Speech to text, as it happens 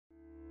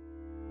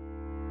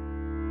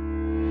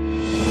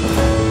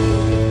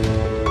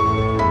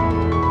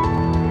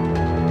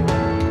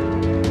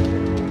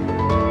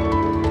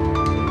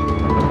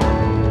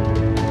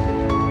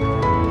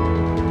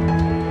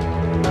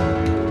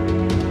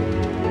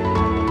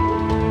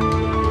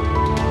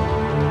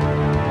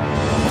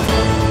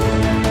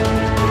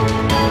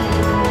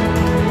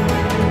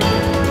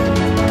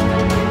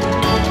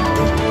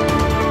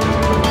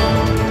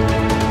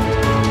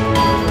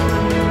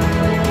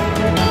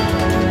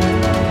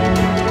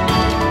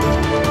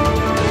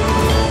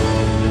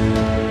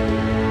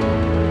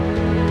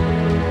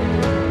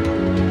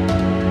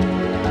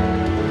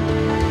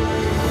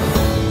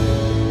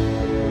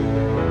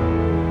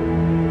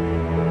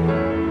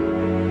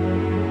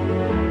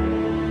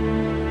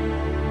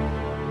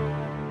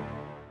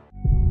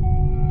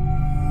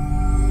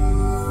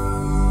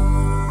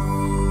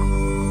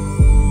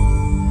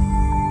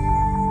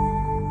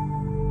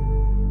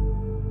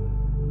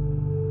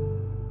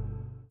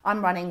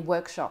I'm running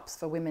workshops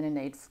for women in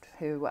need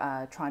who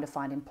are trying to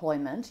find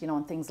employment, you know,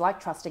 on things like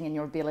trusting in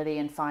your ability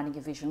and finding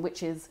your vision,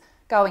 which is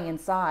going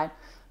inside.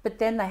 But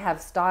then they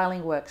have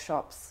styling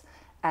workshops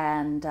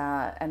and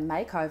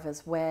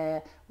makeovers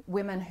where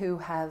women who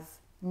have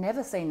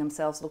never seen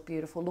themselves look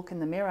beautiful look in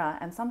the mirror,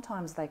 and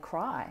sometimes they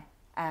cry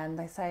and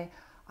they say,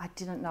 I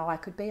didn't know I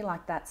could be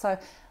like that. So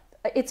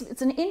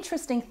it's an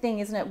interesting thing,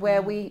 isn't it,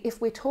 where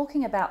if we're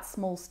talking about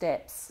small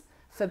steps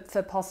for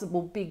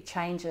possible big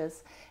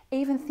changes,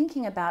 even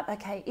thinking about,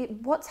 okay,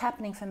 what's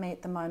happening for me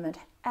at the moment?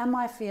 Am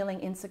I feeling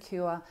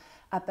insecure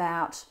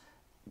about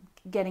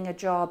getting a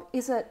job?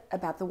 Is it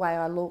about the way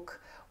I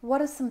look?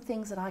 What are some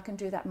things that I can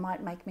do that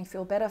might make me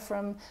feel better,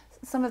 from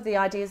some of the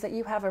ideas that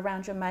you have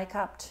around your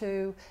makeup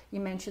to, you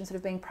mentioned sort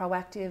of being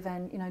proactive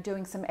and, you know,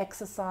 doing some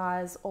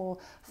exercise or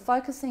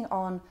focusing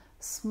on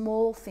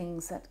small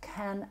things that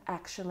can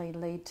actually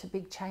lead to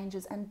big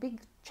changes and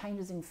big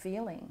changes in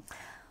feeling.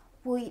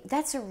 Well,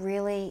 that's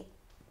really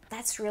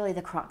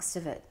the crux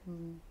of it.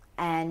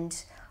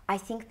 And I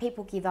think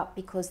people give up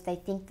because they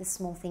think the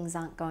small things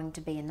aren't going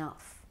to be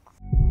enough.